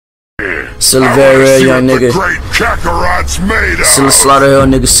Still a very rare young nigga. Still a Slaughter Hill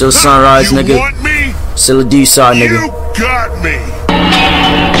nigga. Still a Sunrise nigga. Still a D-side nigga.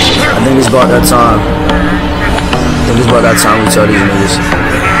 I think it's about that time. We tell these niggas.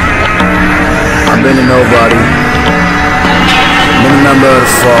 I've been a nobody. Been a member of the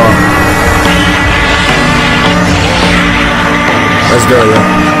fall. Let's go, yo.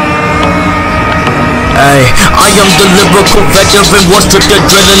 Ay, I am the lyrical veteran, one strict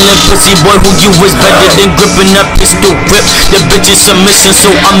adrenaline pussy boy who you is better than gripping that pistol grip. The bitch is submission,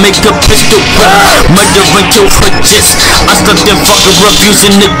 so I make a pistol grip. Murder and kill for gist. I stuck them fucker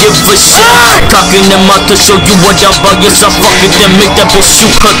refusing to give a shit. Cocking them out to show you what I'm about. Yes, I fuck it, then make that bitch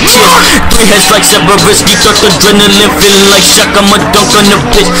shoot her kiss. 3 heads like Severisky, got adrenaline, feeling like Shaq. I'm a dunk on the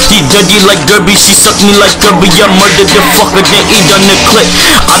bitch. He dirty like Derby, she suck me like Kirby. I murdered the fucker, then eat on the clip.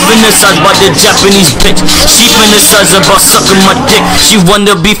 I've been inside by the Japanese bitch. She fantasize about sucking my dick. She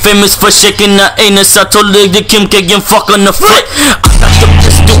wanna be famous for shaking her anus. I told her the Kim K and fuck on the flick. I got the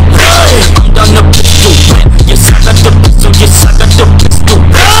pistol, I'm down the pistol. Yes, I got the pistol, yes, I got the pistol.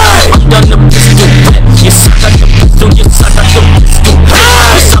 I'm down the pistol, yes, I got the pistol, yes, I got the pistol.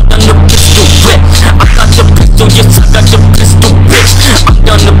 Yes, I'm down the pistol, I got the pistol, yes, I got the pistol, bitch. I'm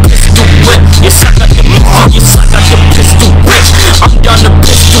down the pistol, yes, I got the pistol, yes, I got the pistol, bitch. I'm down the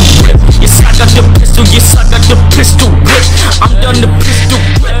pistol, yes, I got the pistol, yes, I got the pistol, bitch. I'm down the pistol,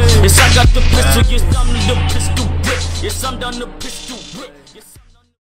 yes, I got the pistol, yes, I'm the pistol, yes, I'm down the pistol.